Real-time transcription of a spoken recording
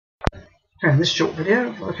And in this short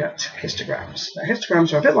video, we'll look at histograms. Now,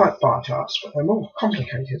 histograms are a bit like bar charts, but they're more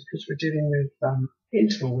complicated because we're dealing with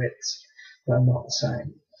interval widths that are not the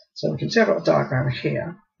same. So we can see I've got a diagram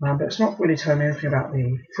here, but it's not really telling me anything about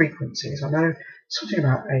the frequencies. I know something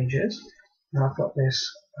about ages. And I've got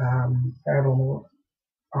this variable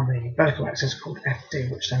on the vertical axis called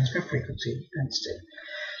FD, which stands for frequency density.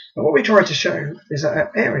 But what we try to show is that an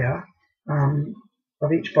area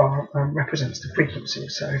of each bar represents the frequency.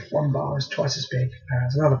 So if one bar is twice as big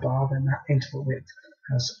as another bar, then that interval width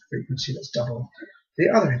has a frequency that's double the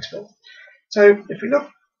other interval. So if we look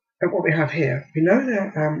at what we have here, we know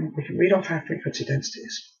that we can read off our frequency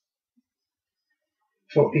densities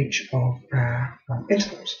for each of our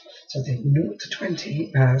intervals. So the 0 to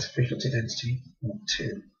 20 has a frequency density of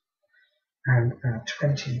 2, and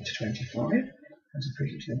 20 to 25 has a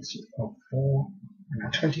frequency density of 4,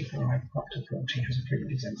 and 25 up to 40 has a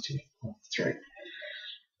frequency density of 3.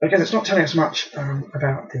 Again, it's not telling us much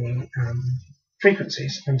about the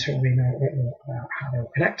frequencies until we know a bit more about how they're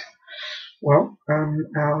connected. Well,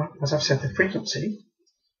 as I've said, the frequency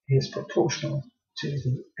is proportional to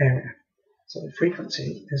the area. So the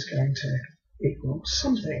frequency is going to equal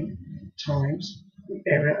something times the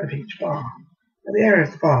area of each bar. And the area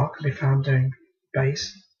of the bar can be found doing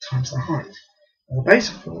base times the height. And the base,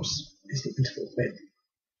 of course, is the interval width,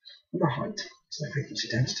 and the height is the frequency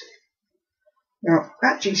density. Now,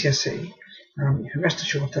 at GCSE, you can rest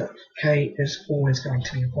assured that K is always going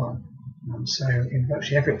to be 1. So in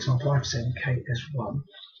virtually every example I've seen, K is 1.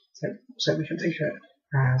 So we can think of it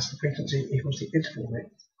as the frequency equals the interval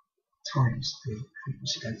width times the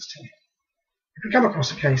frequency density. If we come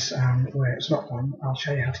across a case where it's not 1, I'll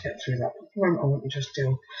show you how to get through that. But for the moment, I want you to just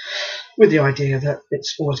deal with the idea that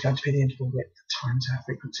it's always going to be the interval width times our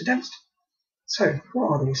frequency density. So what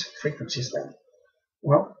are these frequencies then?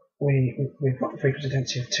 Well, we've got the frequency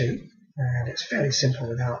density of 2, and it's fairly simple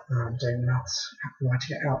without doing maths,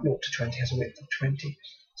 writing it out. 0 to 20 has a width of 20,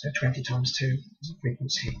 so 20 times 2 is a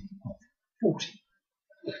frequency of 40.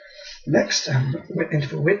 The next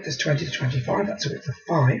interval width is 20 to 25, that's a width of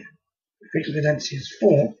 5. The frequency density is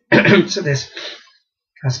 4, so this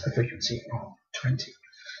has a frequency of 20.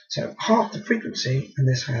 So half the frequency, and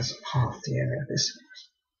this has half the area. This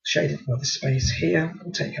shaded by the space here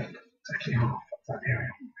will take up exactly half of that area.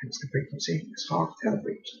 Hence the frequency is half the other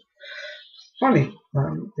frequency. Finally,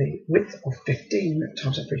 the width of 15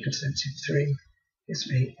 times a frequency density of 3 gives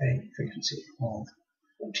me a frequency of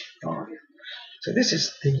 45. So this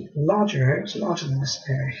is the larger area. It's larger than this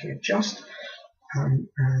area here just, and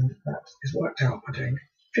that is worked out by doing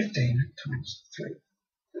 15 times 3.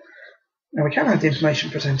 Now we can have the information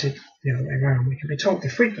presented the other way around. We can be told the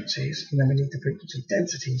frequencies, and then we need the frequency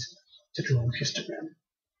densities to draw a histogram.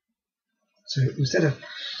 So instead of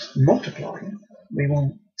multiplying, we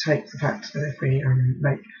will take the fact that if we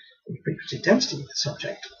make the frequency density the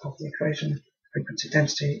subject of the equation, frequency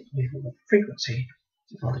density equal the frequency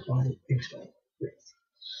divided by the interval width.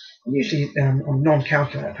 And usually on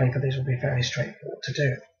non-calculator paper, these will be fairly straightforward to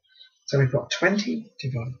do. So we've got 20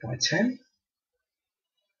 divided by 10,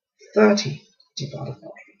 30 divided by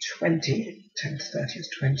 20, 10 to 30 is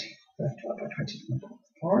 20, 30 divided by 20 is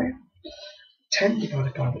 1.5, 10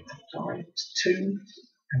 divided by width of 5 is 2,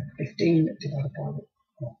 and 15 divided by width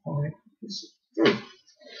of 5 is 3.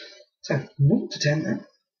 So 0 to 10 then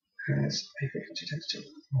has a frequency density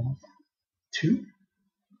of 2.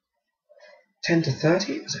 10 to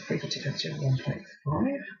 30 is a frequency density of 1.5.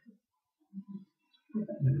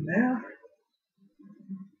 And there.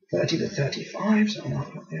 30 to 35, so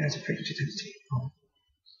there is a frequency density of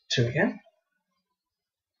 2 again.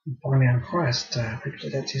 And finally, our highest frequency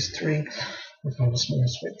density is 3, with one of the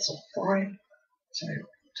smallest widths of 5, so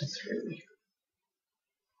to 3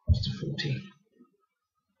 comes to 40.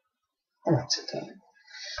 And that's it done.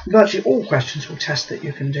 Virtually all questions will test that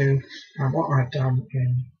you can do what I've done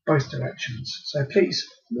in both directions. So please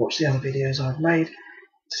watch the other videos I've made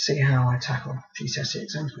to see how I tackle GCSE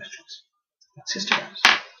exam questions. That's histograms.